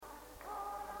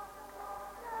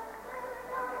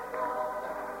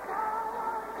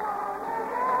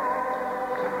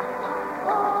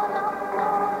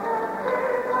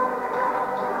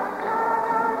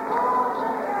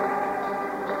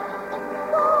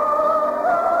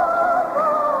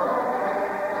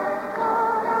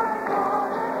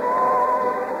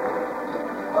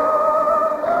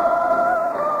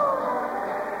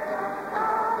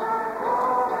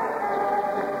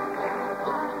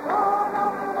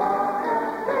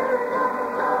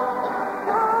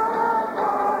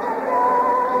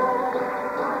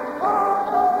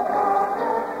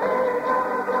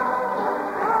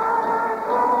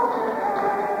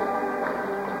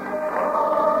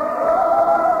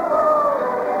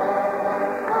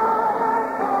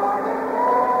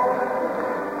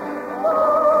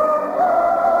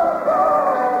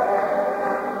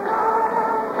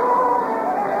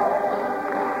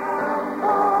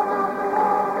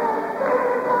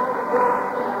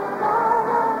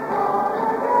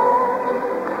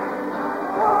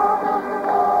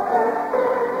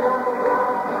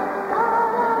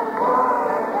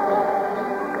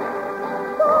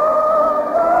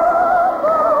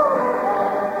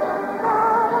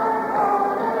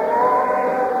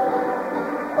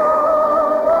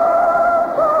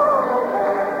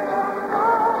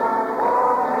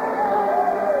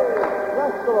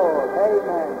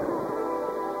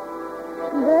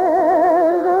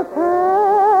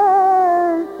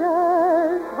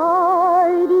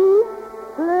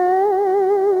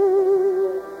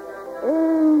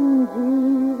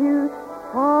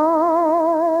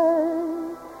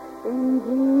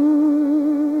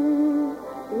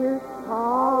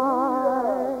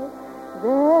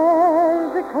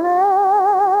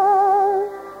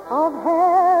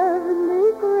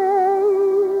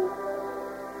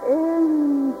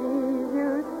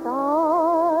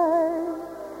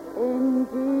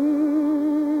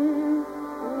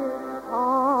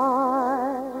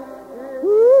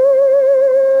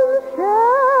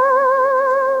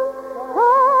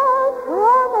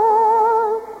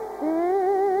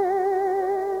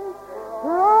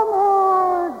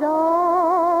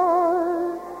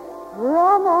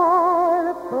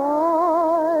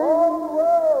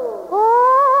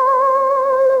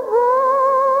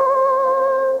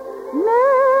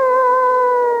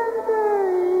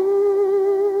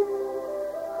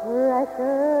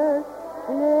precious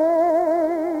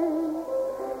place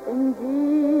in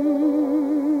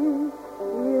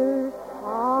Jesus'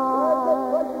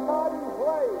 heart.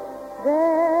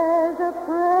 There's a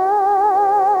precious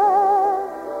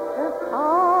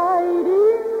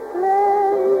hiding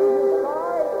place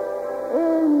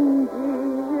in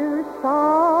Jesus'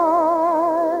 side,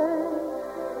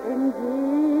 in Jesus'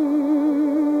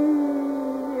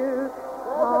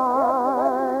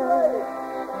 side.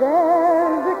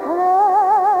 There's a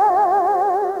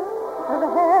cloud of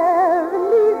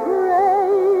heavenly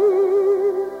grace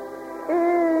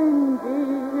in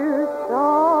Jesus'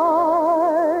 side,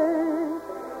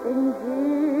 in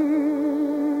Jesus'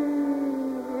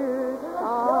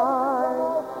 side.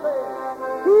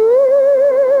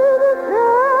 Hear the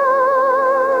cry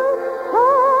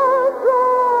of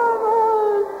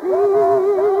promises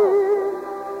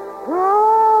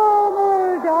from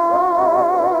our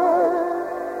God,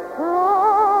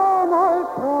 from our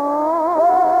pride.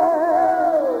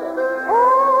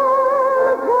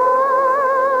 Our God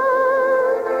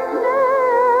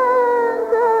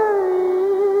never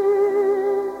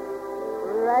is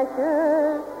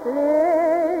precious place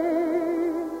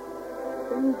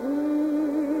in Jesus'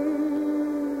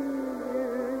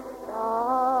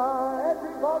 side.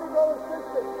 Everybody go to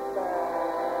sisters.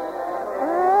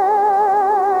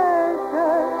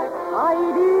 Precious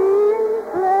hiding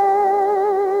place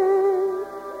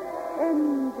in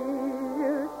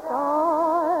Jesus'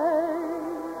 side,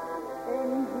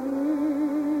 in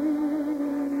Jesus'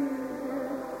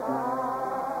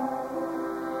 side.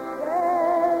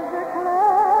 There's a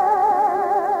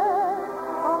cloud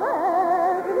of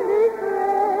heavenly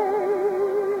grace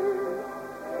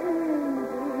in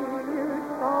Jesus'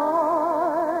 side,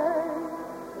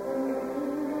 in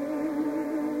Jesus'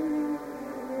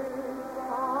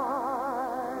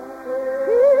 side.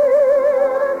 Hear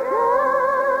the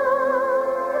cloud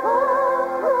of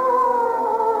promises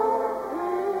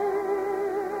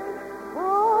from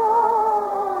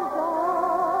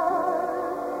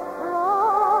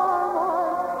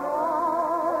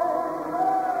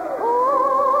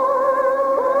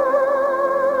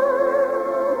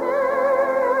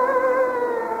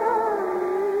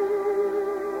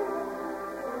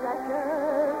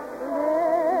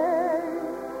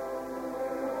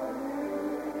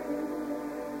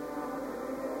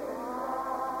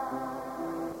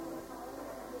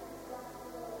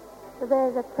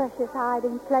There's a precious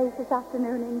hiding place this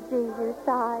afternoon in Jesus'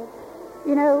 side.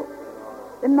 You know,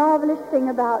 the marvelous thing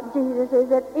about Jesus is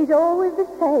that he's always the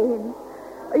same.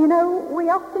 You know, we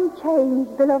often change,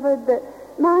 beloved, but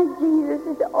my Jesus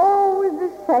is always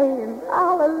the same.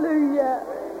 Hallelujah.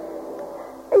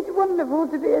 It's wonderful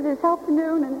to be here this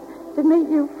afternoon and to meet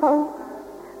you folk.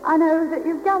 I know that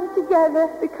you've gathered together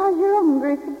because you're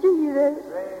hungry for Jesus.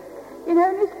 You know,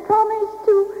 and he's promised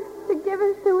to give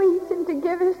us to eat and to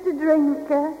give us to drink.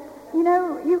 You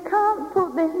know, you can't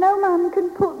put this, no man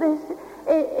can put this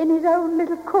in his own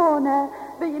little corner.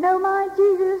 But you know, my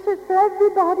Jesus is for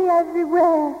everybody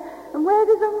everywhere. And where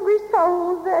there's hungry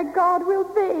souls, there God will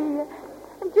be.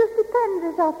 It just depends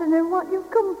this afternoon what you've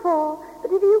come for.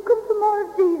 But if you come for more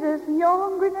of Jesus and you're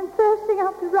hungry and thirsting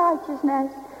after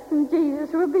righteousness, and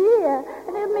Jesus will be here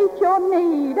and he'll meet your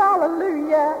need.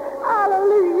 Hallelujah,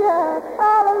 hallelujah,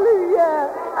 hallelujah,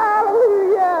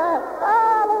 hallelujah,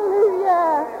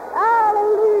 hallelujah,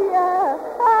 hallelujah,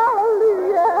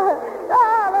 hallelujah,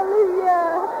 hallelujah.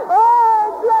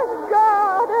 Oh, bless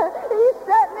God. He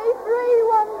set me free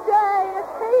one day.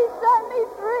 He set me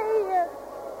free.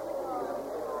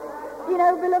 You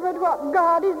know, beloved, what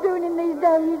God is doing in these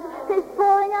days, he's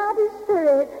pouring out his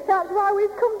Spirit. That's why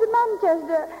we've come to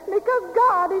Manchester, because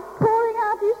God is pouring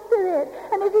out his Spirit.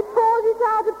 And as he pours it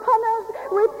out upon us,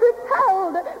 we're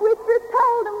propelled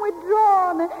and we're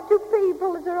drawn to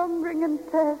people that are hungering and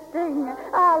thirsting.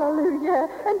 Hallelujah.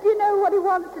 And do you know what he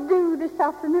wants to do this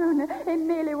afternoon? He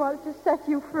merely wants to set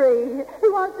you free. He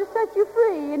wants to set you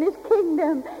free in his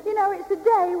kingdom. You know, it's a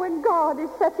day when God is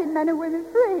setting men and women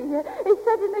free. He's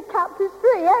setting the captives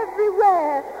free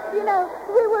everywhere. You know,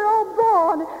 we were all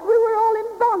born, we were all in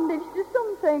bondage to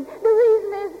something. The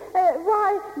reason is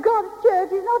why God's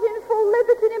church is not in full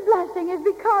liberty and blessing is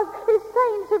because his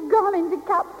saints have gone into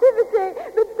captivity.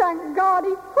 But thank God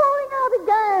he's pouring out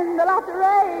again the latter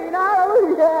rain.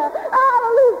 Hallelujah,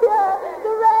 hallelujah.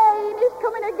 The rain is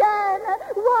coming again.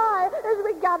 Why? As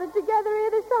we gather together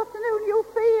here this afternoon,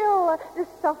 you'll feel the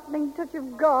softening touch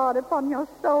of God upon your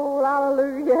soul.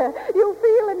 Hallelujah. You'll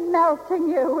feel him melting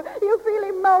you. You'll feel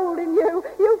him molding you.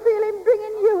 You'll feel him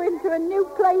bringing you into a new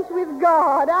place with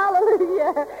God.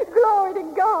 Hallelujah. Glory to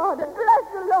God. Bless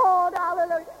the Lord.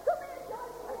 Hallelujah.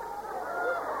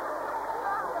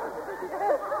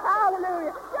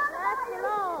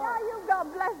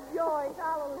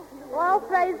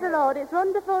 Lord. It's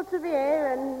wonderful to be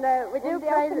here, and we do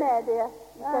praise... dear.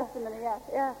 Testimony, yes.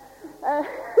 Yeah.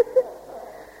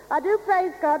 I do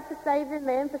praise God for saving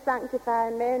me and for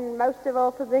sanctifying me, and most of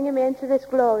all for bringing me into this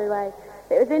glory way.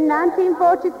 It was in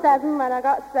 1947 when I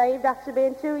got saved after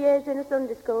being 2 years in a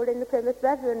Sunday school in the Plymouth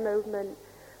Brethren movement.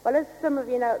 Well, as some of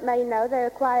you may know, they're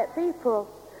quiet people.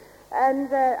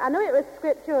 And I knew it was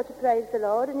scriptural to praise the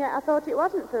Lord, and yet I thought it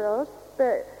wasn't for us.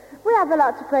 But we have a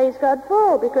lot to praise God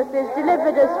for, because He's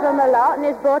delivered us from a lot, and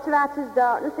He's brought us out of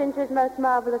darkness into His most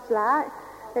marvellous light.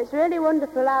 It's really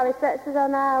wonderful how He sets us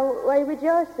on our way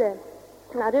rejoicing.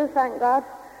 And I do thank God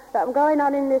that I'm going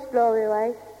on in this glory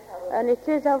way, and it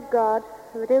is of God.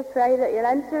 We do pray that you'll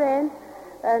enter in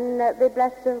and be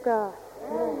blessed of God.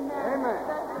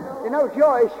 Amen. You know,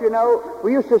 Joyce,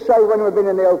 we used to say when we've been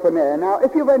in the open air, now,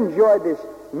 if you've enjoyed this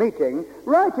meeting,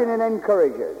 write in and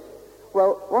encourage us.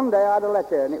 Well, one day I had a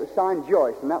letter, and it was signed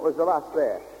Joyce, and that was the last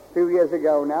there. A few years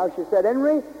ago now, she said,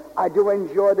 Henry, I do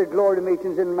enjoy the glory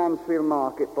meetings in Mansfield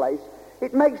Marketplace.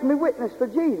 It makes me witness for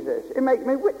Jesus. It makes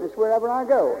me witness wherever I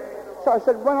go. So I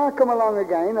said, when I come along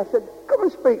again, I said, come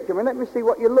and speak to me, let me see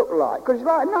what you look like. Because it's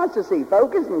right nice to see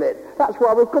folk, isn't it? That's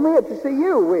why we've come here, to see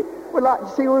you. We'd like to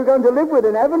see who we're going to live with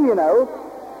in heaven,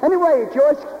 Anyway,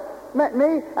 Joyce met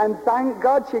me, and thank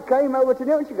God she came over to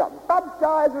me, and she got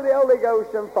baptized with the Holy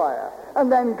Ghost and fire. And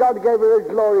then God gave her a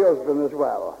glory husband as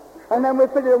well. And then we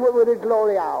fitted them with a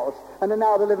glory house. And then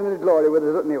now they're living in glory with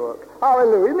us at Newark.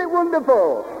 Hallelujah. Isn't it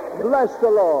wonderful? Bless the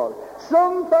Lord.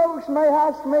 Some folks may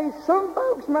ask me, some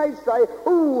folks may say,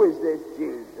 who is this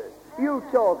Jesus you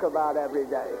talk about every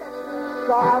day?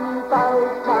 Some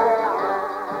folks may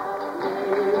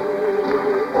ask me,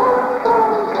 some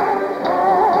folks may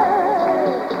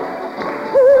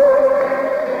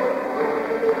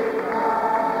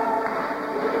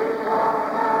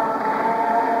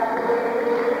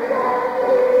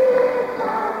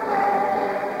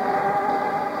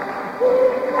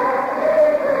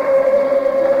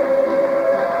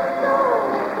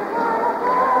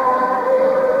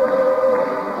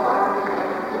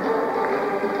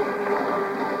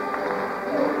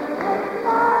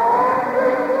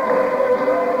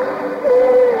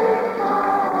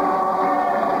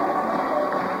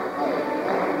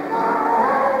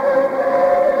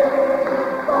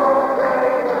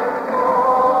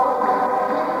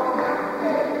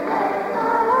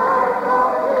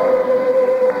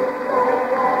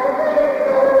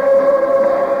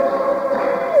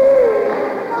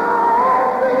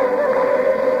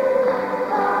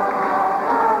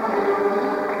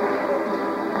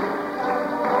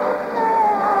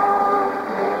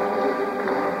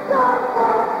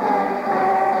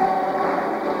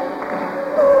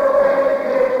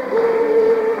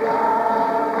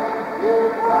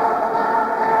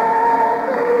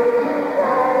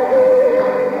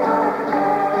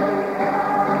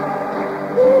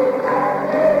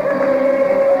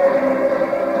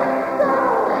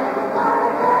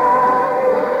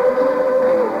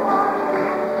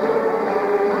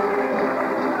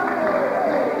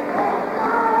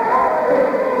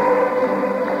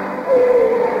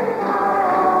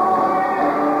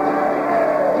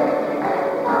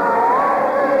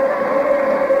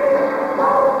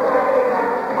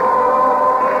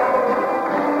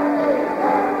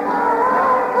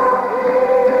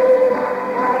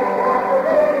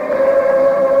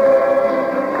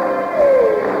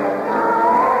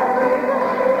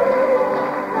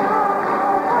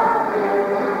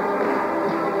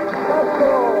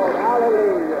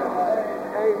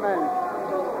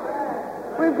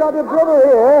got a brother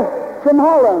here from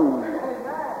Holland.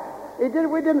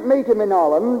 We didn't meet him in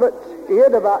Holland, but he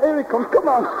heard about... Here he comes, come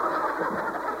on.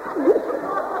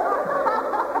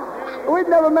 We'd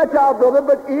never met our brother,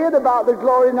 but he heard about the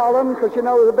glory in Holland, because,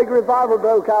 there's a big revival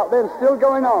broke out there and still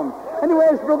going on. Anyway,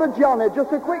 it's Brother John here,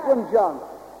 just a quick one, John.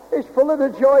 He's full of the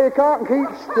joy you can't keep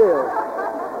still. I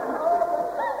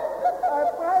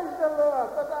praise the Lord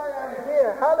that I am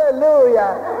here.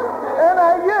 Hallelujah. And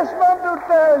I just want to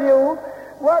tell you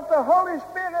what the Holy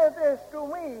Spirit is to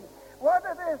me, what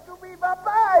it is to be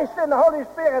baptized in the Holy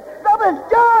Spirit. That is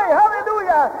joy,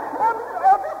 hallelujah,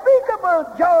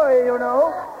 unspeakable joy,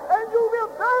 and you will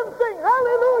dancing,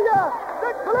 hallelujah,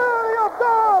 the glory of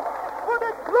God, for the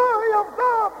glory of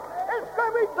God is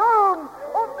coming down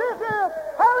on this earth,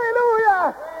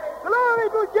 hallelujah, glory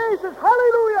to Jesus,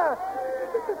 hallelujah.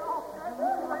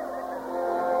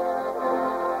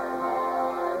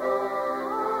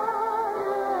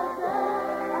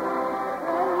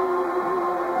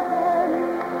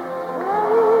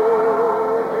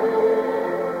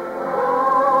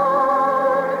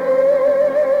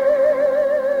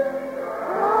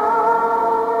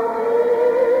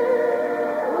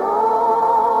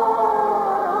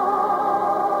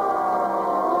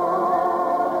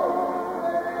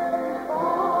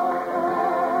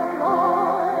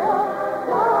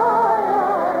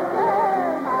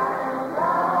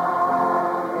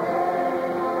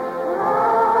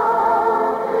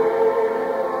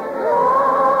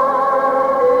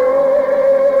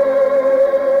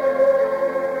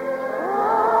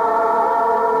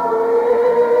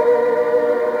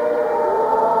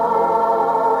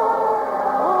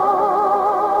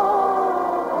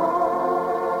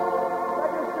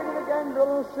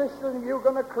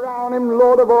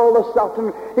 of all this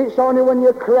afternoon. It's only when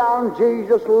you crown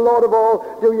Jesus Lord of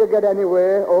all do you get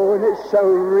anywhere. Oh, and it's so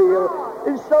real.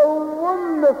 It's so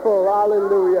wonderful.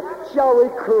 Hallelujah. Shall we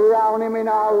crown him in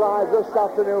our lives this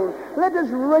afternoon? Let us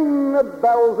ring the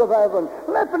bells of heaven.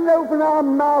 Let us open our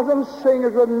mouths and sing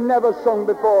as we've never sung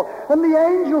before. And the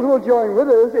angels will join with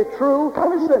us. It's true.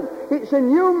 Listen, it's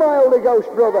in you, my Holy Ghost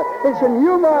brother. It's in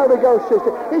you, my Holy Ghost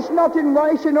sister. It's not in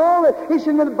race in all. It's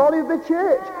in the body of the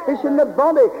church. It's in the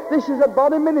body. This is a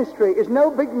body ministry. It's no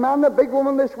big man, a big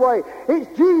woman this way. It's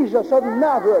Jesus of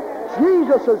Nazareth.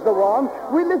 Jesus is the one.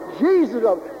 We lift Jesus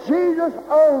up. Jesus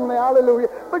only. Hallelujah.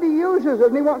 But he uses us,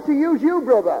 and he wants to use you,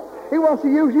 brother. He wants to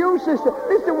use you, sister.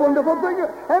 This is a wonderful thing.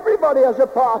 Everybody has a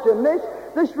part in this.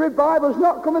 This revival's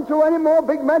not coming through any more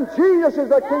big men. Jesus is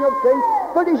the King of Kings.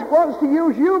 But he wants to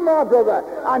use you, my brother,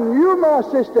 and you, my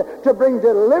sister, to bring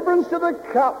deliverance to the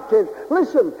captives.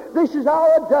 Listen, this is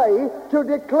our day to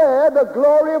declare the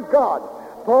glory of God.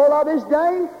 Paul had his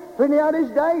day. Finney had his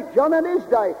day. John had his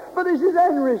day. But this is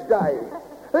Henry's day.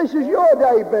 This is your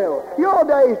day, Bill. Your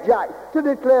day, Jack, to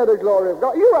declare the glory of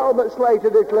God. You, Albert Slay, to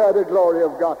declare the glory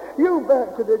of God. You,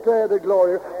 Bert, to declare the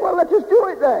glory of God. Well, let us do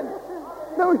it then.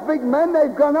 Those big men,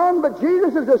 they've gone on, but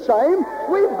Jesus is the same.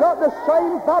 We've got the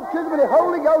same baptism of the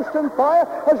Holy Ghost and fire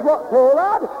as what Paul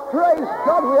had. Praise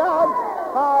God, we have.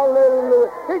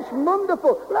 Hallelujah. It's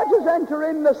wonderful. Let us enter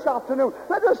in this afternoon.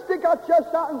 Let us stick our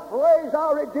chest out and praise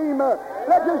our Redeemer.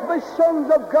 Let us be sons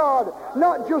of God,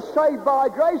 not just saved by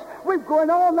grace. We're going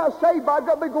on, not saved by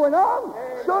God, we're going on.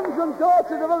 Sons and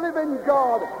daughters of a living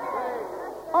God.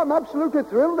 I'm absolutely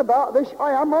thrilled about this.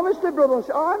 I am, honestly, brothers.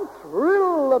 I'm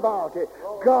thrilled about it.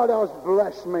 God has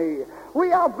blessed me. We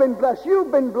have been blessed.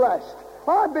 You've been blessed.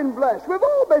 I've been blessed. We've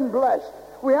all been blessed.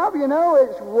 We have, you know.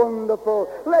 It's wonderful.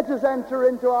 Let us enter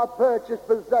into our purchased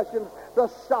possessions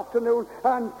this afternoon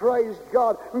and praise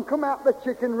God and come out the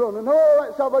chicken run and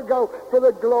let's have a go for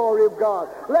the glory of God.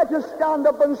 Let us stand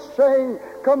up and sing.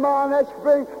 Come on, let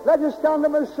us stand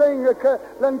up and sing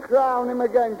and crown him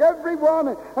again. Everyone,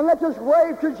 and let us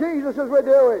wave to Jesus as we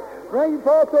do it. Bring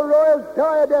forth the royal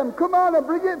diadem. Come on and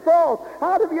bring it forth.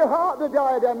 Out of your heart the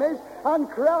diadem is, and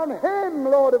crown him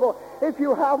Lord of all. If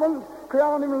you haven't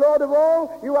crowned him Lord of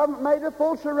all, you haven't made a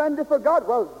full surrender for God.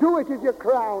 Well, do it if you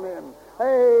crown him.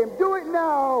 Hey, do it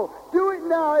now. Do it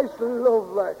now. It's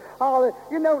lovely.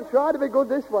 You don't try to be good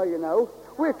this way, you know.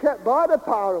 We're kept by the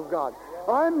power of God.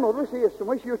 My mother's here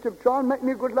somewhere. She used to try and make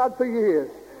me a good lad for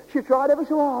years. She tried ever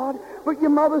so hard, but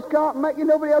your mothers can't make you.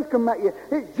 Nobody else can make you.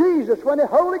 It's Jesus. When the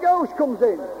Holy Ghost comes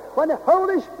in, when the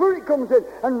Holy Spirit comes in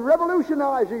and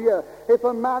revolutionizes you. If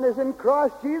a man is in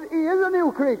Christ Jesus, he is a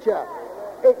new creature.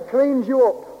 It cleans you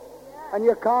up. And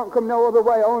you can't come no other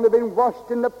way, only been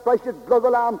washed in the precious blood of the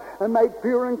Lamb and made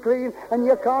pure and clean, and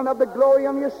you can't have the glory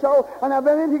on your soul and have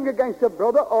anything against a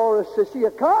brother or a sister.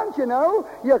 You can't, you know.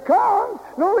 You can't.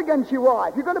 Not against your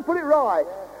wife. You've got to put it right.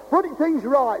 Put things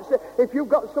right. So if you've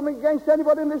got something against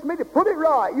anybody in this meeting, put it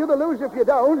right. You're the loser if you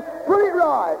don't. Put it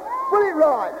right. Put it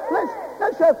right.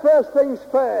 Let's have first things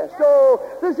first. Oh,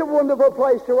 this is a wonderful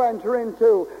place to enter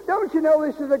into. Don't you know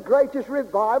this is the greatest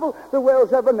revival the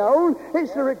world's ever known?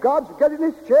 It's the God's getting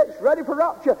his church ready for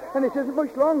rapture, and it isn't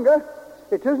much longer.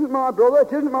 It isn't my brother,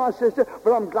 it isn't my sister,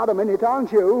 but I'm glad I'm in it,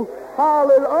 aren't you?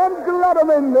 Hallelujah. I'm glad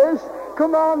I'm in this.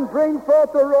 Come on, bring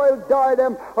forth the royal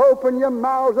diadem. Open your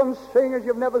mouths and sing as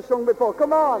you've never sung before.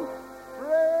 Come on.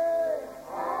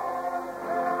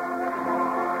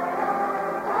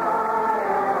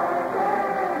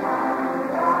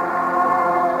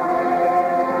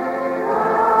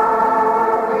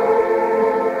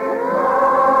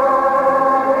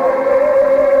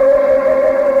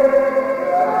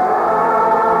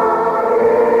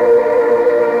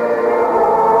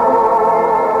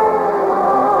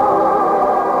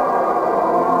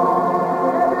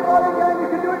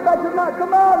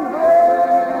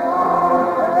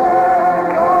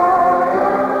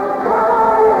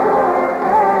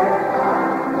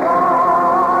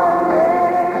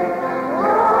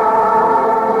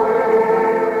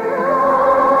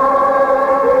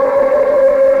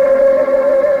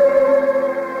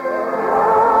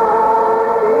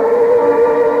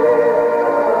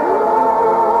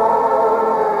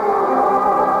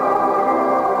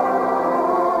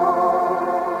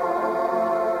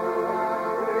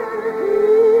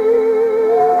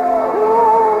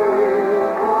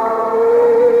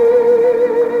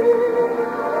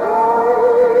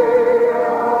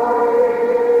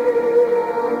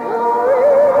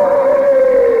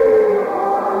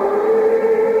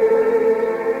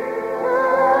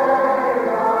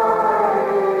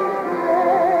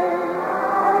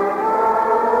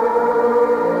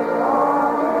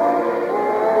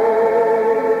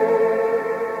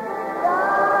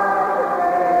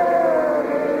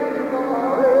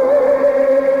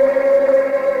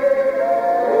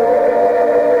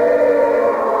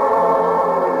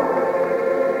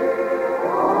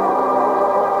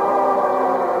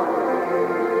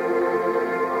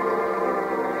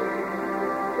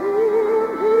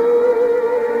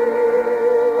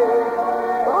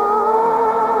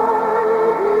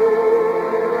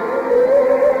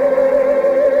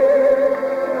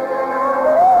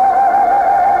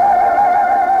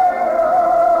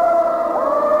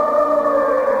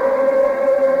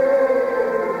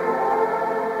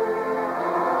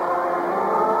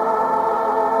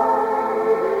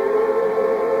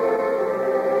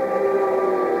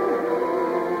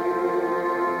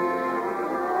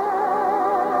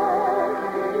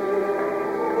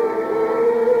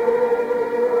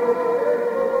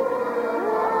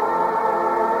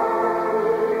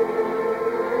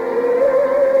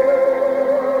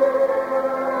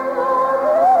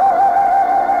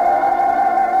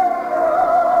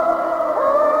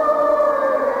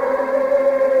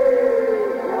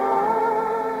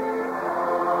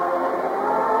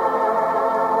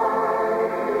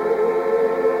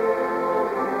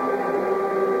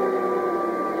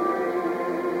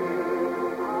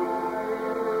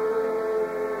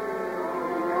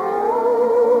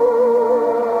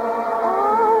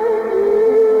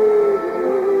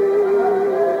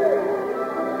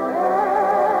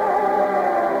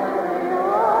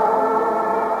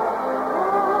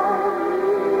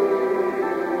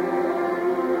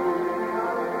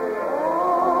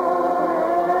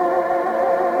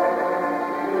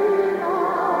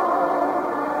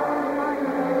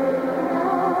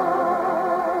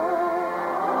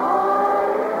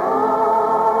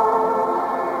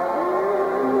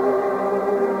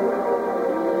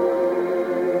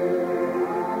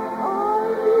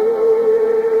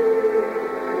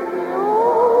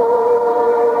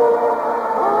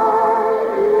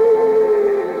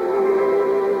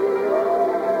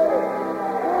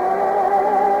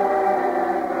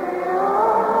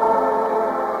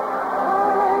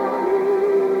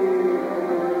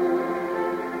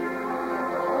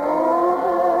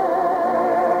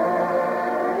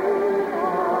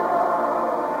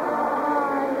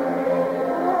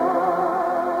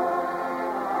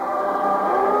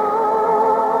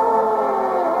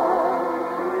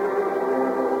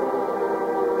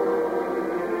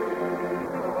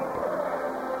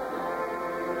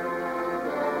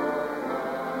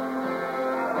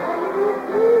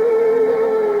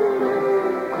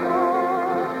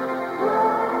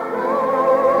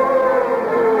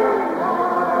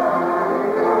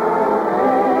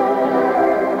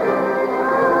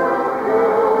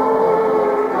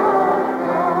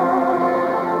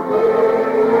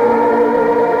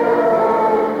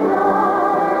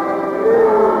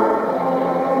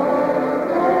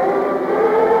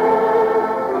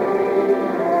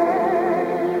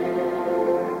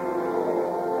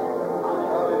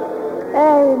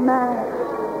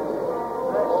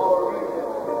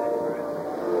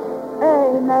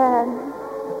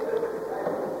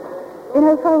 You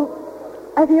know, folks,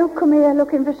 if you come here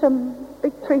looking for some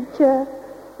big preacher,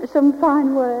 some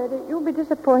fine word, you'll be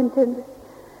disappointed.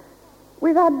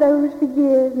 We've had those for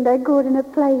years, and they're good in a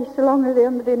place so long as they're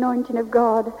under the anointing of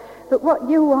God. But what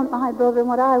you want, my brother, and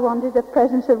what I want is the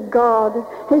presence of God.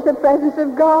 It's the presence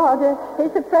of God.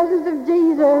 It's the presence of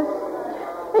Jesus.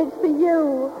 It's for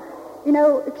you. You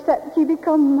know, except you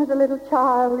become as a little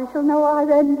child, you shall know I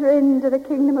enter into the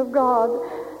kingdom of God.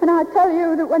 And I tell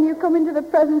you that when you come into the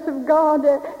presence of God,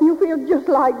 you feel just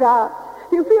like that.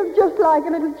 You feel just like a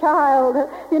little child.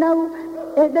 You know,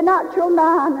 the natural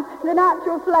man, the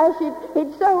natural flesh,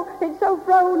 it's so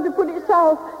prone to put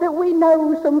itself that we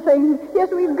know something.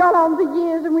 Yes, we've gone on for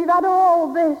years and we've had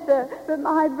all this. But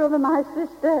my brother, my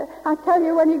sister, I tell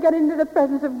you, when you get into the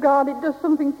presence of God, it does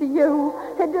something to you.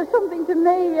 It does something to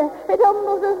me. It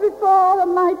humbles us before the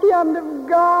mighty hand of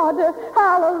God.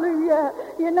 Hallelujah.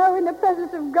 You know, in the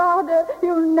presence of God,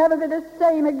 you'll never be the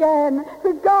same again.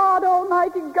 For God,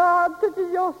 Almighty God,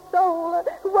 touches your soul.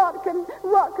 What can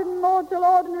mortal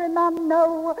ordinary man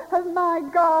know of my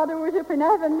God who is up in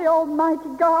heaven, the Almighty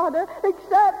God,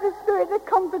 except the Spirit, the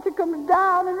Comforter, comes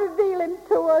down and reveals him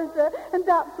to us, and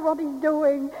that's what he's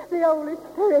doing. The Holy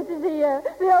Spirit is here.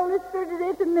 The Holy Spirit is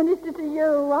here to minister to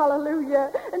you.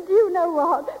 Hallelujah. And do you know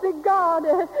what? The God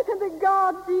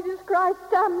Jesus Christ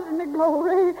stands in the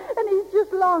glory, and he's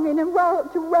just longing to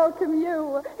welcome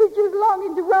you. He's just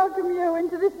longing to welcome you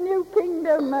into this new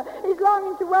kingdom. He's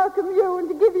longing to welcome you and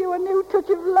to give you a new touch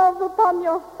of love upon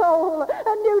your soul,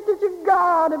 a new touch of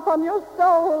God upon your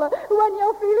soul. When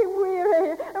you're feeling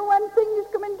weary, and when things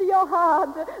come into your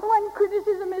heart, when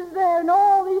criticism is there, and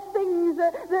all these things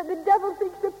that the devil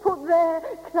seeks to put there,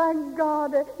 thank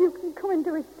God, you can come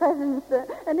into his presence,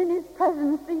 and in his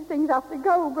presence these things have to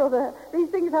go, brother. These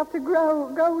things have to go,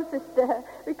 sister,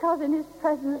 because in his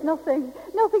presence nothing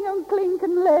unclean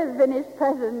can live in his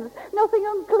presence. Nothing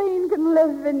unclean can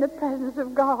live in the presence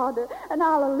of God. And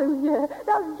hallelujah,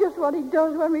 that's just what he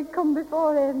does when we come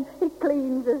before him. He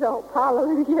cleans us up.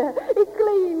 Hallelujah. He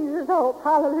cleans us up.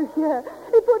 Hallelujah.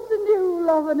 He puts a new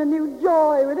love and a new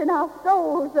joy within our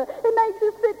souls. It makes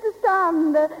us fit to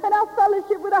stand and have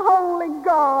fellowship with a holy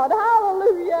God.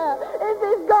 Hallelujah. If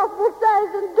this gospel says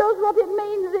and does what it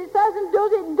means it says and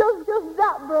does just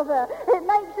that, brother. It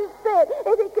makes us fit.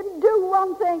 If it can do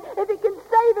one thing, if it can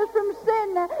save us from sin,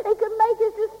 it can make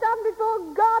us to stand before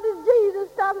God as Jesus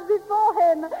stands before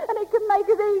him, and it can make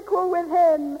us equal with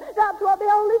him. That's what the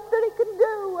Holy Spirit can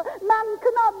do. Man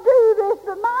cannot do this,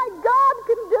 but my God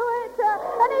can do it,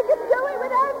 and he can do it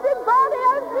with everybody,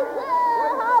 every day.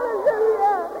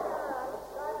 Hallelujah.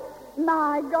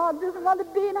 My God doesn't want to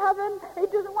be in heaven. He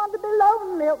doesn't want to be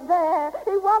lonely up there.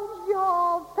 He wants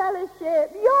your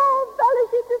fellowship. Your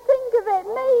fellowship, to think of it.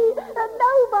 Me, a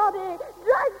nobody,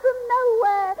 dragged from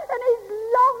nowhere. And he's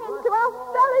longing to have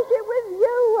fellowship with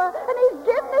you. And he's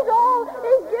given us all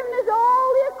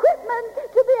the equipment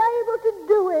to be able to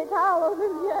do it.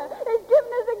 Hallelujah. He's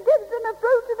given us the gifts and the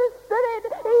fruit of the Spirit.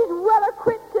 He's well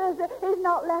equipped us. He's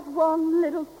not left one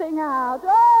little thing out.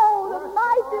 Oh, the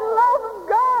mighty love of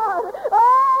God.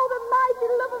 Oh, the mighty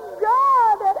love of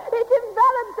God. It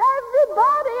envelops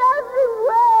everybody,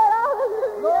 everywhere.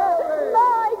 Hallelujah.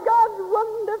 My God's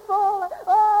wonderful.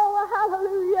 Oh,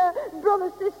 hallelujah.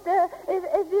 Brother, sister,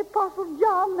 if the Apostle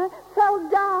John fell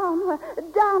down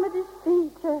at his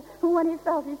feet when he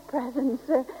felt his presence,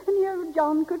 and you know,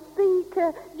 John could speak.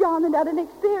 John had an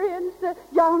experience.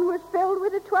 John was filled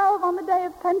with the 12 on the day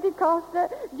of Pentecost.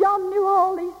 John knew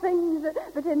all these things,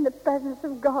 but in the presence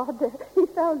of God, he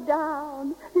fell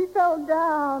down. He fell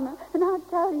down. And I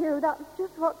tell you, that's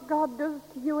just what God does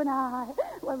to you and I.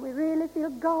 When we really feel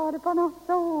God upon our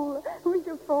soul, we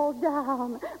shall fall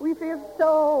down. We feel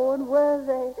so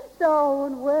unworthy, so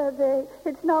unworthy.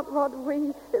 It's not what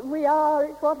we are,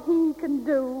 it's what he can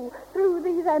do through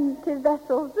these empty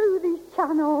vessels, through these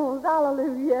channels.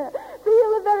 Hallelujah. Feel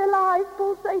the very life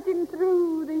pulsating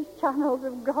through these channels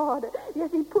of God.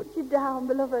 Yes, he puts you down,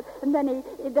 beloved, and then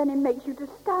he makes you to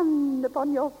stand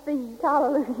upon your feet.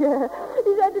 Hallelujah.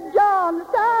 He said to John,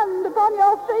 stand upon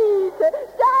your feet.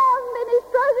 Stand in his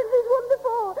presence is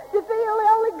wonderful. To feel the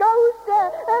Holy Ghost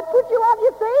put you on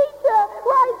your feet.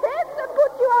 Why, it's him that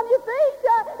puts you on your feet.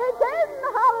 It's him.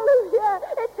 Hallelujah.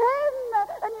 It's him.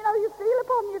 And you know, you feel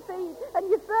upon your feet, and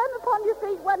you're firm upon your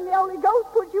feet when the Holy Ghost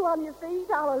puts you on your feet.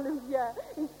 Hallelujah.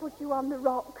 He's put you on the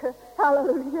rock.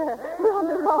 Hallelujah. We're on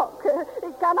the rock.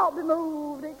 It cannot be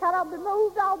moved. It cannot be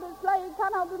moved out of the slave. It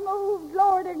cannot be moved.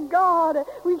 Glory to God.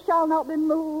 We shall not be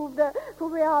moved, for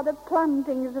we are the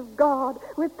plantings of God.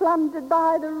 We're planted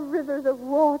by the rivers of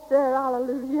water.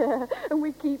 Hallelujah. And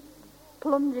we keep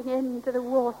plunging into the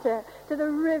water, to the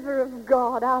river of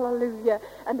God, hallelujah.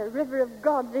 And the river of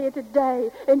God's here today,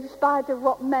 in spite of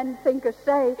what men think or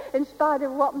say, in spite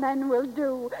of what men will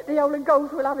do. The Holy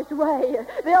Ghost will have its way.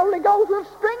 The Holy Ghost will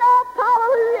spring up,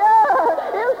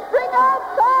 hallelujah. He'll spring up,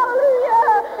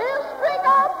 hallelujah. He'll spring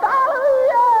up,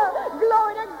 hallelujah.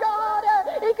 Glory to God.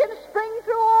 He can spring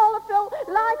through all the filth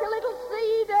like a little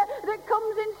seed that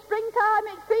comes in springtime.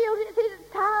 It feels it's his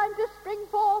time to spring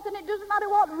forth, and it doesn't matter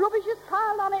what rubbish is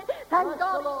piled on it. Thank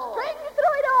God it springs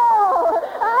through it all.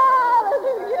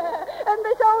 Hallelujah. And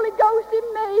this Holy Ghost in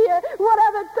me,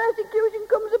 whatever persecution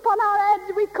comes upon our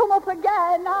heads, we come up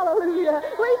again. Hallelujah.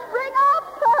 We spring up.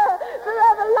 For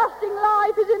everlasting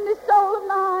life is in this soul of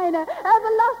mine.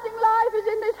 Everlasting life is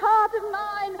in this heart of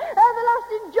mine.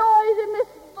 Everlasting joy is in this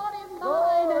body of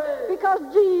mine. Because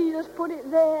Jesus put it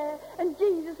there. And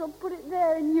Jesus will put it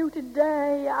there in you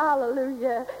today.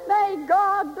 Hallelujah. May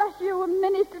God bless you and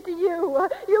minister to you.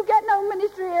 You get no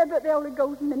ministry here but the Holy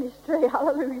Ghost ministry.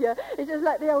 Hallelujah. It just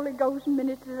let the Holy Ghost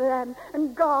minister to them.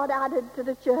 And God added to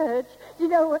the church. You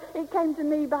know, it came to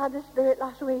me by the Spirit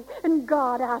last week. And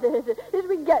God added. As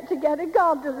we get together,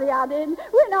 God does the adding.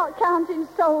 We're not counting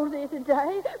souls here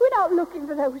today. We're not looking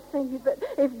for those things. But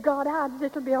if God adds,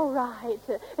 it'll be all right.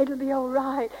 It'll be all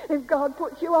right. If God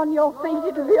puts you on your feet,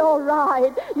 it'll be all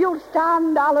right. You'll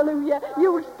stand, hallelujah.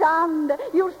 You'll stand.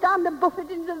 You'll stand the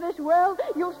buffetings of this world.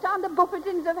 You'll stand the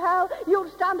buffetings of hell. You'll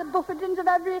stand the buffetings of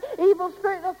every evil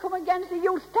spirit that'll come against you.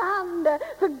 You'll stand,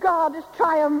 for God has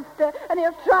triumphed, and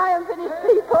he'll triumph in his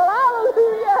people.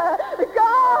 Hallelujah.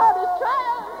 God has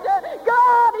triumphed.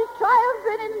 God is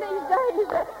triumphing in these days.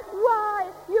 Why?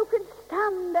 You can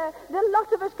stand. The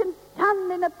lot of us can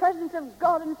stand in the presence of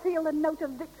God and feel the note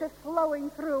of victory flowing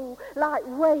through like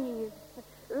waves.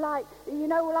 Like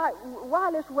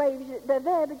wireless waves, they're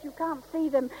there, but you can't see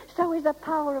them. So is the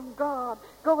power of God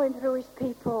going through his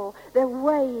people. The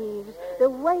waves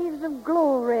of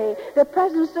glory, the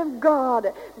presence of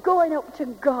God going up to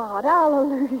God.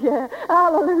 Hallelujah,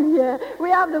 hallelujah.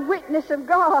 We have the witness of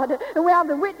God, and we have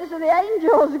the witness of the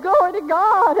angels going to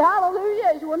God.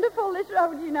 Hallelujah. It's wonderful, this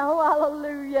road, you know.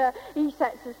 Hallelujah. He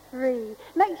sets us free.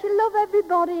 Makes you love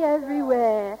everybody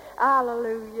everywhere.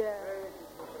 Hallelujah.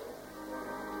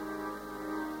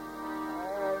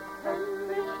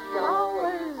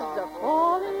 Showers are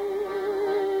falling,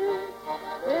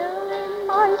 filling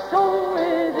my soul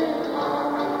with it.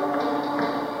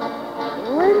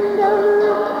 Windows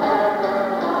of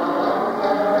heaven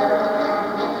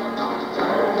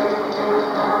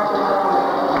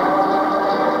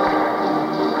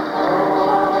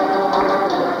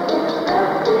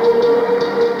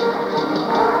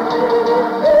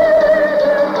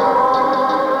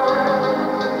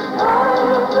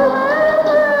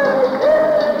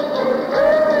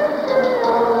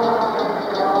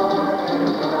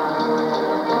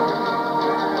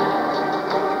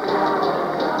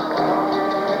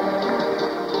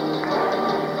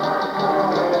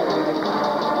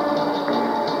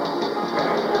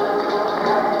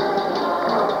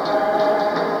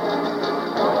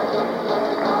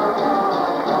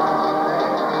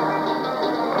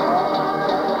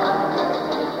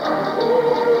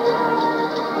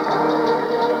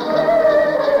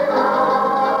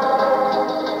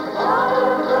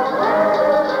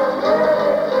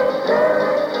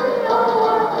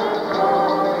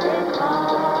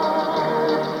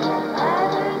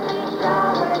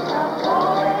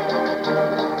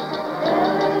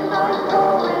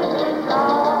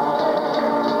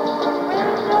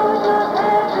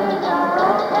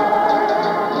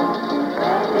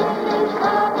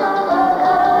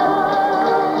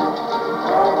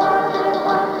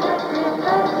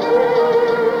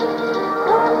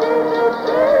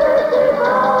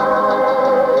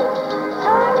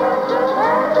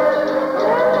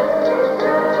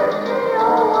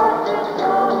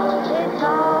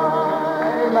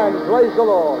Praise the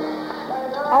Lord.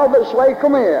 Albert Sway,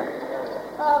 come here.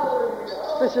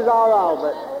 This is our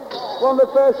Albert. One of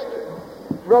the first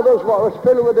brothers what was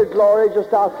filled with the glory,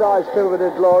 just after I was filled with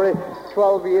the glory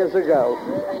 12 years ago.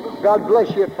 God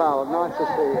bless you, pal. Nice to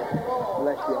see you.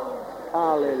 Bless you.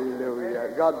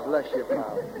 Hallelujah. God bless you,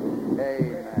 pal.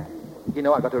 Amen. You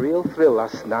know, I got a real thrill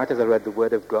last night as I read the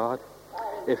Word of God.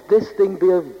 If this thing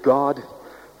be of God,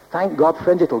 thank God,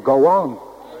 friends, it'll go on.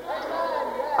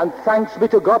 And thanks be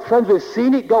to God, friends, we've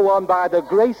seen it go on by the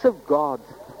grace of God.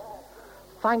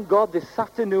 Thank God this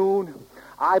afternoon,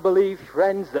 I believe,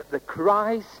 friends, that the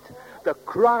Christ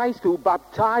who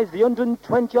baptized the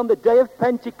 120 on the day of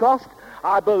Pentecost,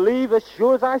 I believe as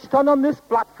sure as I stand on this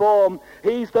platform,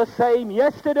 he's the same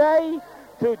yesterday,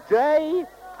 today,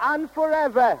 and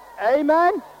forever.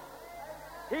 Amen?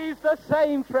 He's the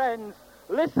same, friends.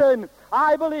 Listen,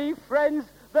 I believe, friends,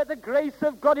 that the grace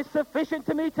of God is sufficient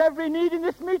to meet every need in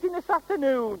this meeting this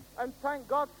afternoon. And thank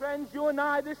God, friends, you and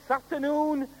I this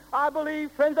afternoon, I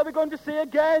believe, friends, that we're going to see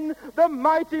again the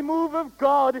mighty move of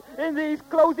God in these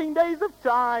closing days of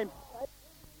time.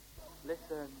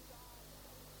 Listen,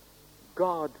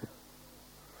 God,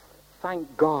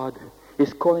 thank God,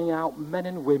 is calling out men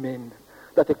and women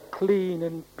that are clean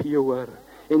and pure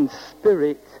in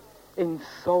spirit, in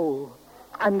soul,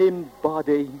 and in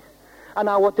body. And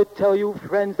I want to tell you,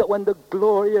 friends, that when the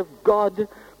glory of God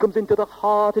comes into the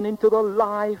heart and into the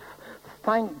life,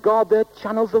 thank God, they're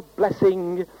channels of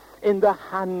blessing in the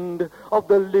hand of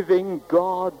the living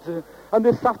God. And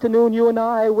this afternoon, you and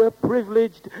I were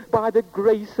privileged by the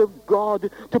grace of God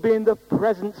to be in the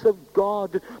presence of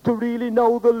God, to really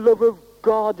know the love of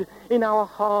God in our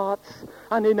hearts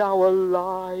and in our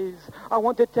lives. I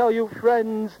want to tell you,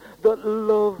 friends, that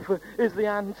love is the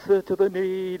answer to the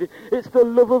need. It's the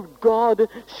love of God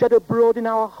shed abroad in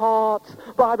our hearts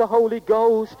by the Holy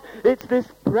Ghost. It's this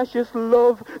precious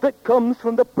love that comes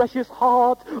from the precious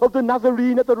heart of the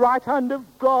Nazarene at the right hand of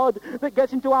God that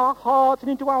gets into our hearts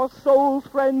and into our souls,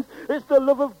 friends. It's the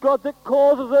love of God that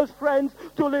causes us, friends,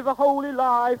 to live a holy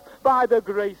life by the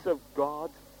grace of God.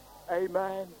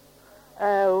 Amen.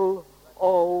 Love,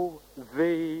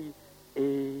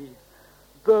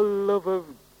 the love of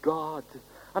God.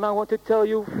 And I want to tell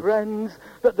you, friends,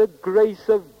 that the grace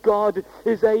of God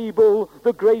is able,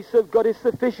 the grace of God is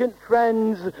sufficient,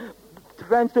 friends,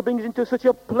 to bring us into such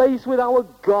a place with our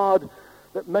God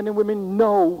that men and women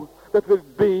know that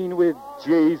we've been with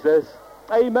Jesus.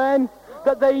 Amen?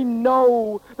 That they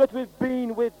know that we've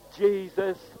been with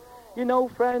Jesus. You know,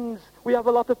 friends, we have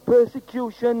a lot of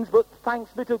persecutions, but thanks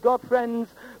be to God, friends,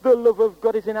 the love of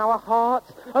God is in our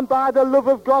hearts. And by the love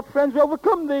of God, friends, we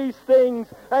overcome these things.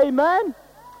 Amen?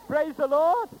 Praise the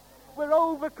Lord. We're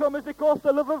overcomers because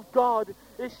the love of God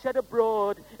is shed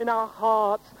abroad in our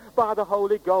hearts by the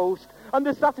Holy Ghost. And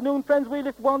this afternoon, friends, we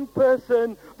lift one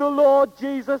person, the Lord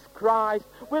Jesus Christ.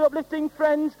 We're uplifting,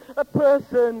 friends, a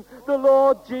person, the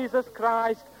Lord Jesus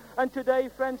Christ. And today,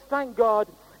 friends, thank God,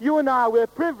 you and I, we're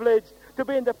privileged to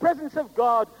be in the presence of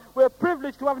God. We're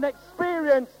privileged to have an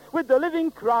experience with the living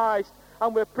Christ.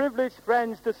 And we're privileged,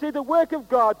 friends, to see the work of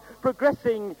God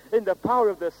progressing in the power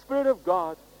of the Spirit of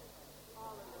God.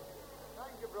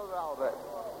 Thank you, Brother Albert.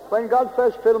 When God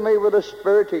first filled me with the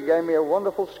Spirit, he gave me a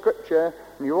wonderful scripture.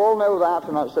 And you all know that,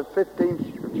 and that's the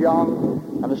 15th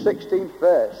John and the 16th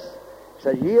verse. It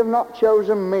says, ye have not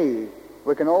chosen me.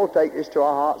 We can all take this to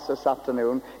our hearts this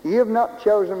afternoon. You have not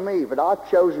chosen me, but I've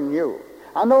chosen you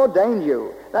and ordained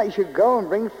you, that you should go and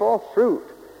bring forth fruit,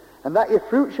 and that your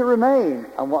fruit shall remain.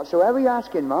 And whatsoever you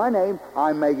ask in my name,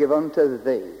 I may give unto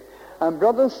thee. And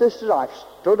brothers and sisters, I've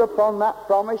stood upon that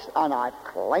promise, and I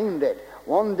claimed it.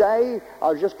 One day, I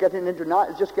was just getting into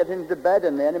bed,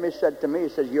 and the enemy said to me, he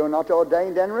says, you're not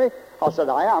ordained, Henry? I said,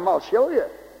 I am, I'll show you.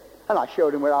 And I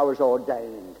showed him where I was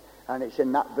ordained. And it's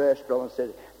in that verse, brother, and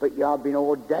says, but you have been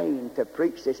ordained to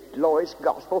preach this glorious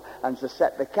gospel and to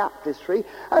set the captives free.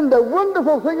 And the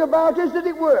wonderful thing about it is that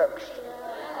it works.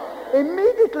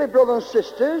 Immediately, brothers and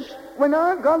sisters, when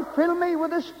God filled me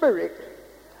with the Spirit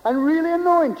and really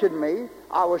anointed me,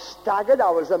 I was staggered, I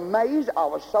was amazed, I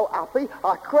was so happy.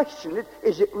 I questioned it,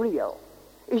 is it real?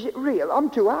 Is it real? I'm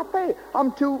too happy.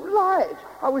 I'm too light.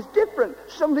 I was different.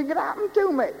 Something had happened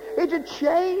to me. It had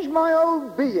changed my whole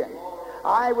being.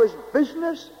 I was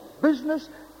business.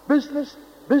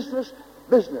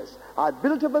 I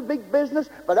built up a big business,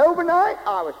 but overnight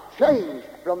I was changed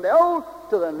from the old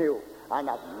to the new. And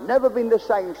I've never been the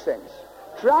same since.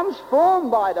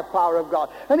 Transformed by the power of God.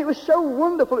 And it was so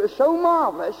wonderful, it was so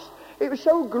marvelous, it was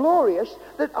so glorious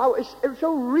that it was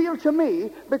so real to me,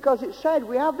 because it said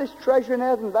we have this treasure in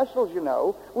earthen vessels, you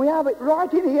know. We have it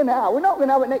right in here now. We're not going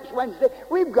to have it next Wednesday.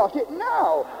 We've got it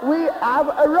now. We have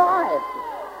arrived.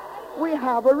 We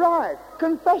have arrived.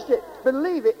 Confess it,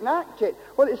 believe it, and act it.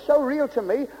 Well, it's so real to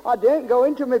me, I didn't go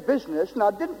into my business, and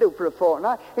I didn't do for a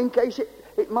fortnight, in case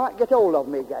it might get hold of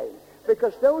me again.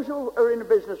 Because those who are in a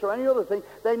business or any other thing,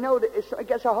 they know that it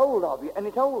gets a hold of you, and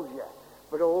it holds you.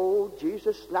 But, oh,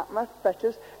 Jesus snapped my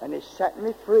fetters, and he set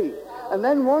me free. And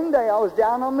then one day I was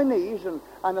down on my knees, and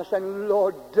I said,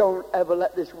 Lord, don't ever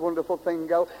let this wonderful thing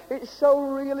go. It's so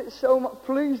real, it's so much.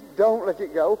 Please don't let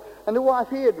it go. And the wife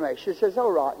heard me. She says,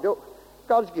 all right,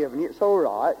 God's given you, it's all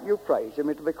right. You praise him,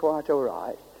 it'll be quite all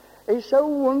right. It's so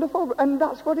wonderful, and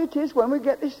that's what it is when we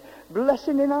get this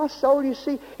blessing in our soul. You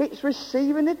see, it's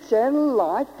receiving eternal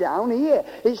life down here.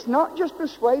 It's not just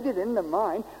persuaded in the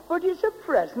mind, but it's a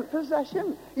present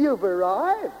possession. You've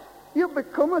arrived. You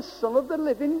become a son of the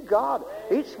living God.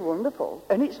 It's wonderful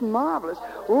and it's marvelous.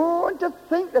 Oh, and to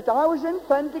think that I was in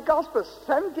Pentecost for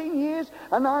 17 years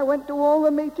and I went to all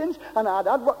the meetings and I'd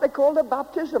had what they called a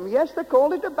baptism. Yes, they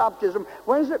called it a baptism.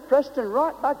 When was it, Preston?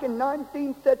 Right back in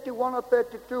 1931 or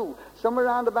 32, somewhere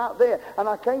around about there. And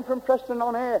I came from Preston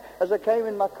on air as I came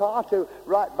in my car to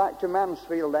right back to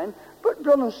Mansfield then. But,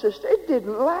 brother and sister, it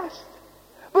didn't last.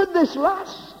 But this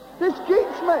lasts. This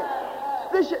keeps me.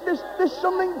 There's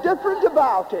something different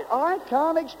about it. I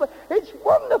can't explain. It's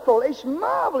wonderful. It's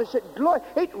marvelous.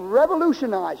 It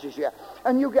revolutionizes you.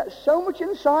 And you get so much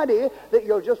inside here that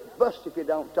you'll just bust if you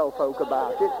don't tell folk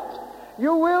about it.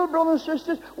 You will, brothers and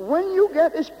sisters. When you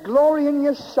get this glory in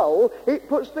your soul, it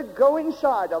puts the go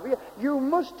inside of you. You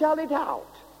must tell it out.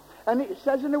 And it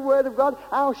says in the Word of God,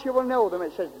 how shall we know them?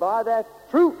 It says, by their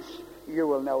fruits you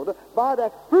will know them. By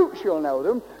their fruits you'll know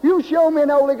them. You show me an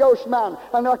Holy Ghost man,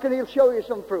 and he'll show you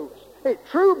some fruits. It's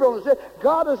true, brothers.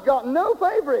 God has got no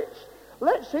favorites.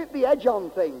 Let's hit the edge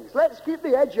on things. Let's keep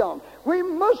the edge on. We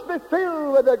must be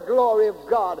filled with the glory of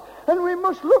God. And we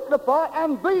must look the part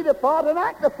and be the part and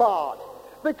act the part.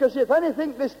 Because if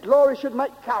anything, this glory should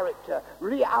make character,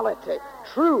 reality,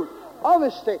 truth,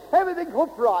 honesty, everything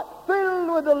upright,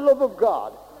 filled with the love of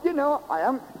God. You know,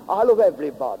 I love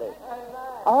everybody.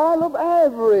 I love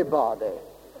everybody.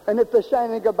 And if they say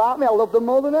anything about me, I love them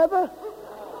more than ever.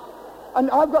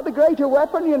 And I've got the greater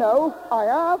weapon, you know. I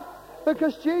have.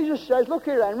 Because Jesus says, look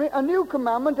here, Henry, a new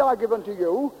commandment I give unto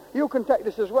you. You can take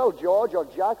this as well, George or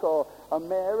Jack or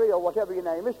Mary or whatever your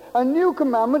name is. A new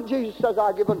commandment, Jesus says,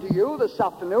 I give unto you this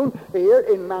afternoon here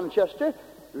in Manchester.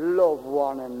 Love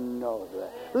one another.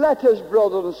 Let us,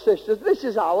 brothers and sisters, this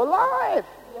is our life.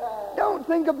 Don't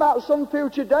think about some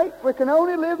future date. We can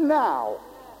only live now.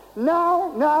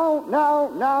 Now.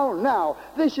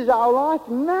 This is our life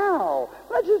now.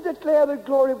 Let us declare the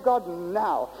glory of God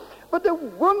now. But the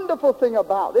wonderful thing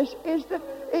about this is that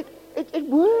it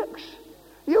works.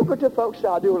 You go to folks say,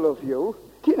 I do love you.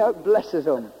 You know, it blesses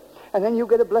them. And then you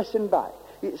get a blessing back.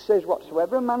 It says,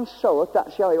 whatsoever a man soweth,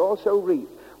 that shall he also reap.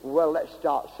 Well, let's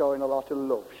start sowing a lot of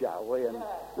love, shall we? And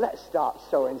let's start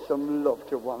sowing some love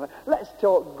to one another. Let's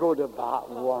talk good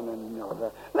about one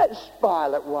another. Let's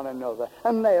smile at one another.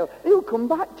 And it'll come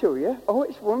back to you. Oh,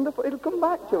 it's wonderful. It'll come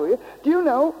back to you. Do you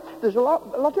know, there's a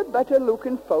lot of better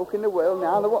looking folk in the world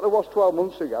now than what there was 12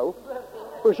 months ago.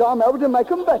 Which I'm able to make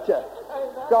them better.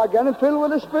 So again, and filled with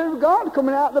the Spirit of God,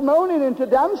 coming out the morning into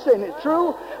dancing. It's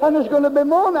true. And there's going to be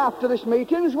more after this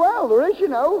meeting as well. There is, you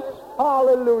know.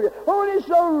 Hallelujah. Oh, and it's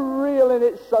so real and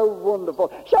it's so wonderful.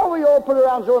 Shall we all put our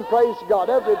hands up and praise God,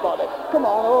 everybody? Come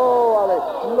on. Oh,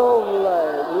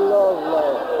 hallelujah.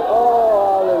 Lovely.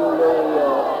 Oh, hallelujah.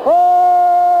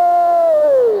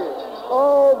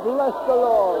 Oh, bless the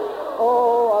Lord.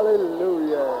 Oh,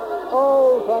 hallelujah.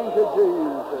 Oh, thank you,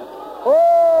 Jesus.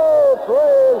 Oh,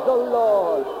 praise the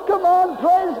Lord. Come on,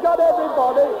 praise God,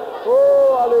 everybody.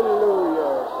 Oh,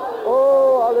 hallelujah.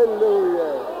 Oh,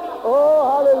 hallelujah. Oh,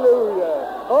 hallelujah.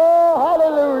 Oh,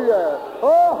 hallelujah.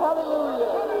 Oh, hallelujah.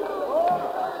 Oh,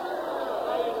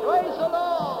 praise the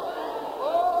Lord.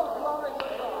 Oh, glory to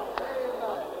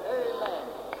God.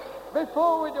 Amen.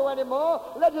 Before we do any more,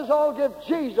 let us all give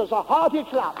Jesus a hearty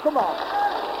clap. Come on.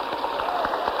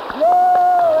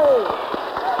 Glory.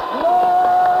 Glory.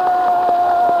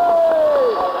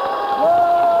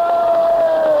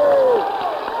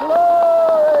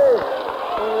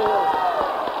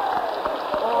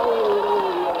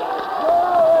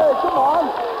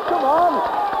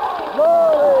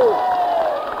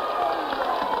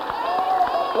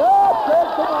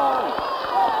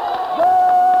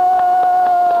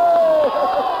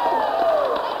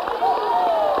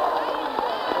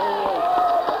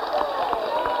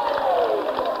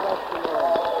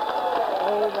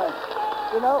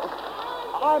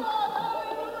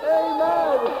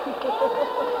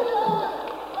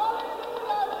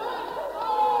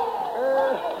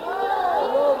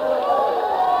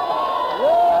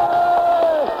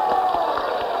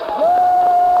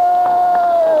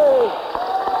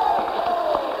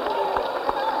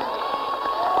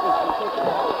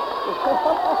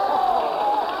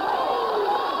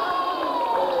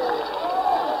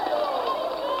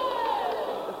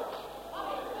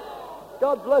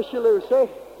 God bless you, Lucy.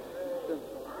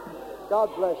 God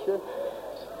bless you.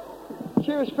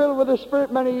 She was filled with the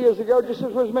Spirit many years ago, just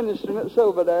as was ministering at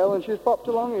Silverdale, and she's popped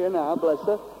along here now, bless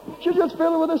her. She's just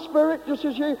filled with the Spirit, just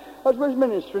as she was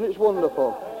ministering. It's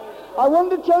wonderful. I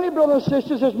want to tell you, brothers and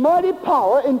sisters, there's mighty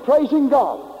power in praising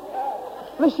God.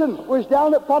 Listen, we was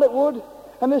down at Paddock Wood,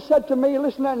 and they said to me,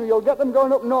 listen, Henry, you'll get them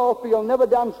going up north, but you'll never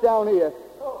dance down here.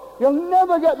 You'll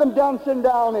never get them dancing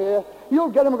down here. You'll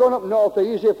get them going up north. They're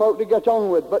easier folk to get on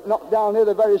with, but not down here.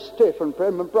 They're very stiff and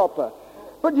prim and proper.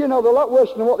 But they're a lot worse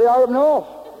than what they are up north.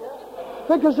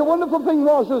 Because the wonderful thing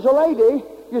was, there was a lady,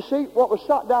 you see, what was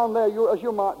sat down there, as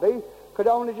you might be, could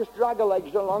only just drag her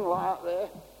legs along like that there.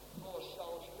 Poor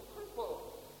soul, she was crippled.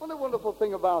 Well, the wonderful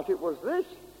thing about it was this.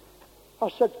 I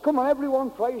said, come on,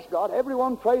 everyone praise God,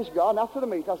 everyone praise God. And after the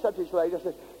meet, I said to this lady, I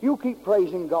said, you keep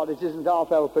praising God, it isn't half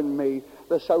helping me.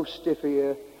 They're so stiff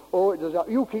here. Oh, it does.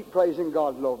 You keep praising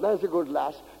God, love. There's a good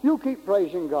lass. You keep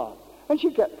praising God. And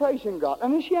she kept praising God.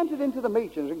 And as she entered into the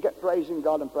meetings and kept praising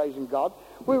God,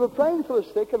 we were praying for the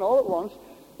sick, and all at once,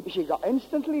 she got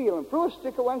instantly healed and threw a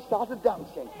stick away and started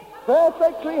dancing.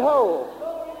 Perfectly whole.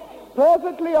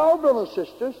 Perfectly whole, brothers and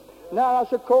sisters. Now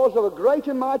that's a cause of a great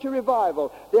and mighty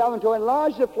revival. They're having to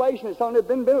enlarge the place, and it's only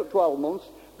been built 12 months.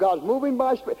 God's moving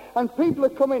by spirit. And people are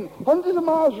coming hundreds of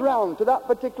miles round to that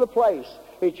particular place.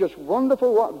 It's just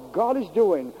wonderful what God is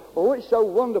doing. Oh, it's so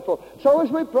wonderful. So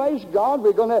as we praise God,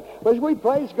 as we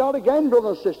praise God again,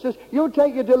 brothers and sisters, you'll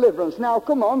take your deliverance. Now,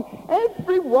 come on.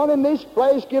 Everyone in this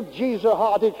place give Jesus a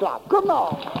hearty clap. Come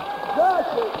on.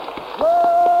 That's it.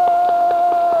 Glory.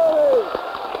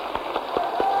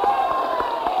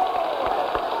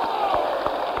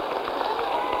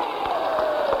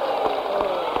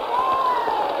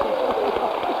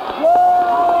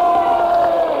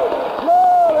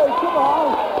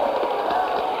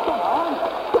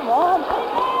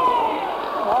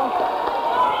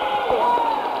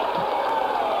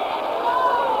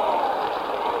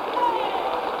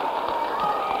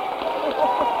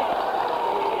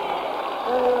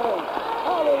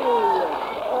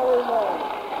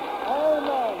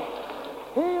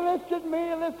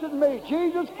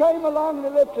 Jesus came along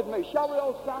and lifted me. Shall we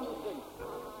all stand and sing?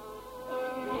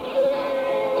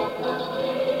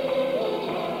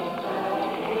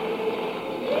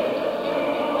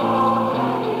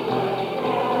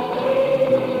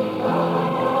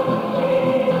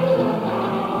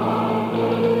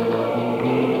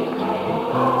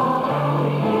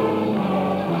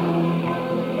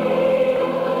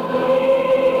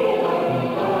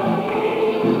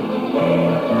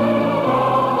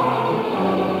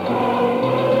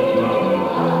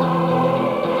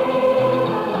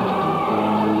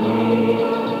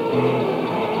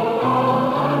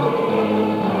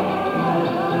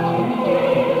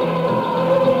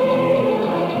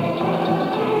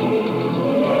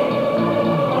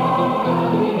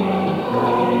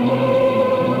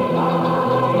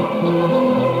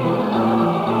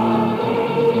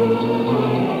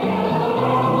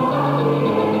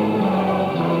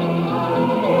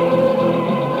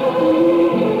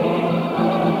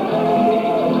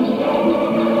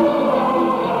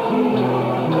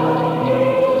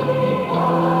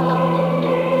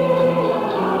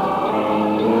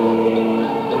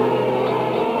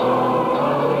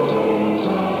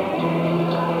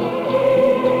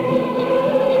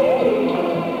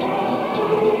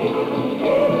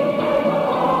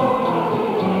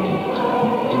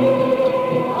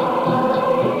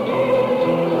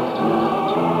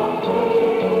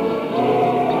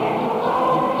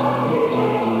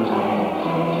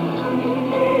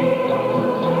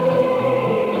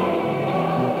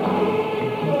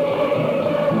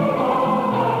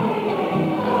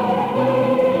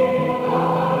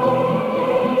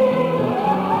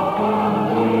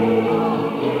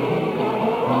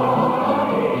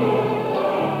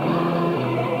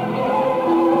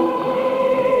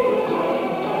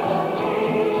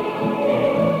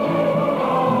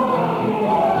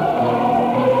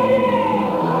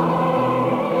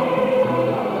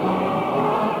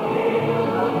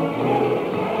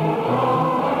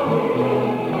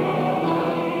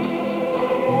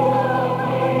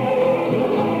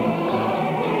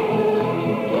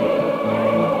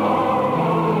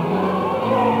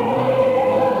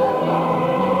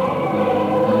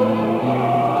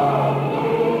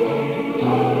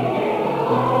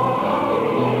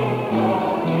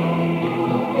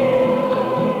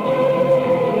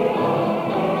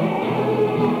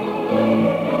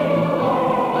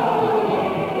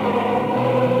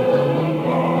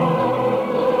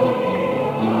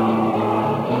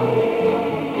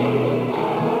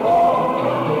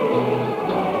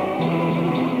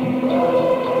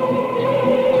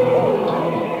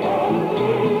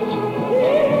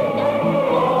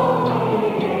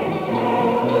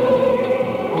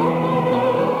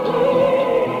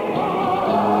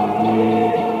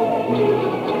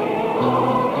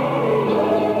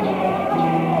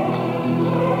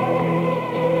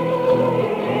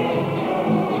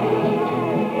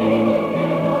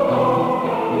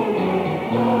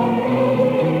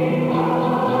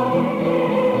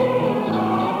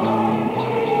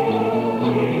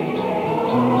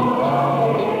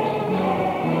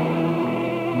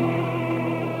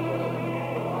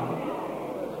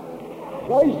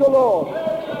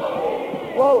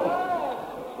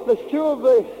 Well, there's two of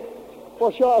the,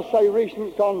 what shall I say,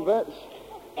 recent converts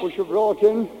which were brought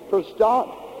in for a start.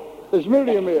 There's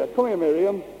Miriam here. Come here,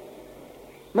 Miriam.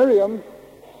 Miriam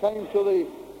came to the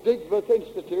Digbeth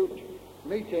Institute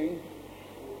meeting,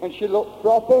 and she looked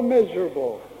proper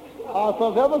miserable. I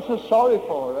felt ever so sorry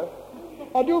for her.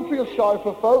 I do feel sorry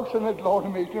for folks in the glory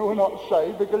meeting who are not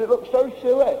saved because it looks so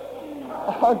silly.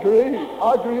 I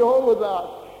agree all with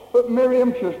that. But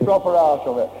Miriam, she was proper out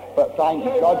of it. But thank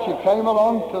God she came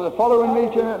along to the following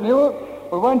meeting at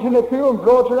Newark. We went in the pew and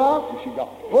brought her out, and she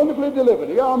got wonderfully delivered.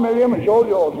 Yeah, Miriam, it's all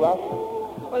yours, love.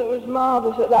 Well, it was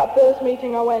marvellous at that first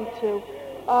meeting I went to.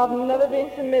 I've never been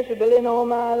so miserable in all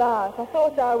my life. I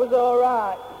thought I was all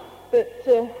right, but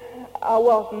I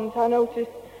wasn't. I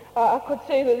noticed, I could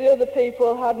see that the other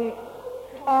people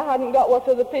I hadn't got what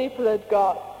other people had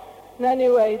got. And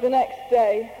anyway, the next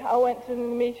day, I went to the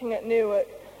meeting at Newark,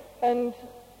 and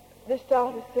they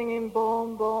started singing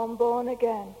Born, Born, Born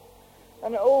Again.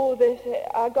 And all this,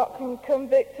 I got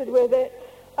convicted with it.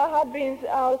 I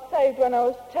was saved when I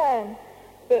was 10,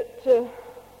 but,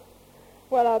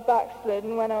 I backslid,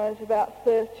 and when I was about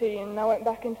 13, I went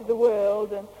back into the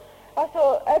world, and I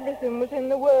thought everything was in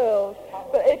the world,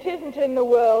 but it isn't in the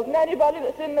world. And anybody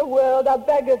that's in the world, I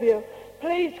beg of you,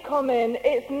 please come in.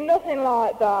 It's nothing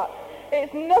like that.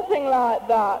 It's nothing like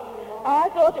that. I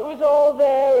thought it was all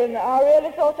there, and I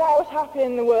really thought I was happy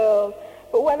in the world.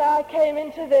 But when I came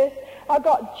into this, I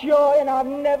got joy, and I've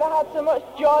never had so much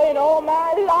joy in all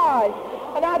my life.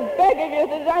 And I beg of you, if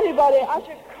there's anybody, I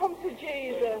should come to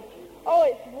Jesus. Oh,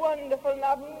 it's wonderful, and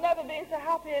I've never been so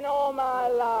happy in all my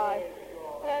life.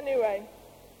 Anyway,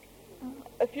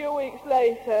 a few weeks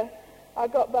later, I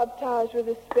got baptized with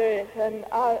the Spirit, and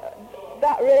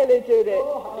that really did it.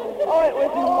 Oh, it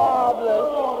was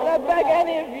marvellous. And I beg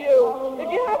any of you,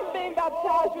 if you haven't been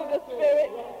baptized with the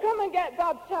Spirit, come and get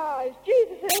baptized.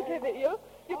 Jesus will give it you.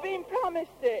 You've been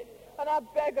promised it. And I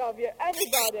beg of you,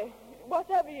 anybody,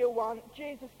 whatever you want,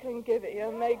 Jesus can give it you.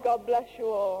 And may God bless you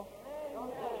all.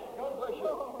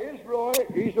 Here's Roy,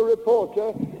 he's a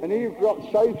reporter, and he got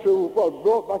saved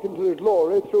brought back into the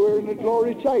glory through hearing the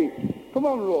glory tape. Come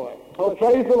on, Roy. Oh,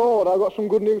 praise the Lord. I've got some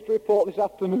good news to report this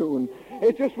afternoon.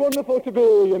 It's just wonderful to be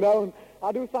here, and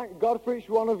I do thank God for each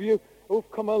one of you who've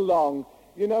come along.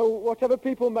 Whatever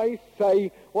people may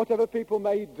say, whatever people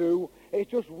may do,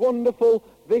 it's just wonderful,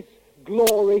 this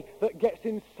glory that gets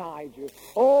inside you.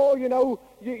 Oh,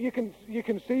 you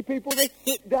can see people, they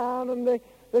sit down and they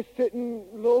sit and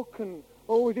look and,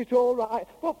 oh, is it all right?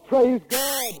 But praise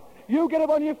God. You get up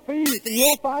on your feet and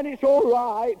you'll find it's all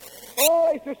right.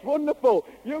 Oh, it's just wonderful.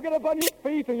 You get up on your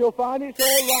feet and you'll find it's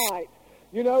all right.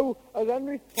 As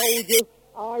Henry told you,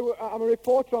 I'm a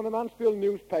reporter on the Mansfield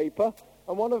newspaper,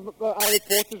 and one of our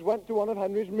reporters went to one of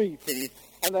Henry's meetings,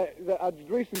 and they had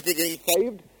recently been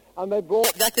saved, and they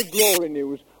brought back a glory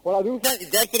news. Well, I do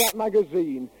thank God for that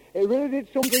magazine. It really did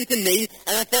something to me,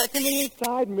 and I felt something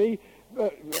inside me.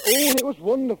 It was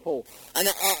wonderful. And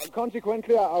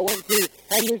consequently, I went to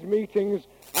Henry's meetings,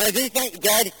 and I do thank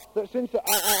God that since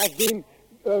I've been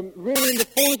really in the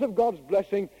fullness of God's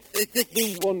blessing, it's just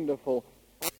been wonderful.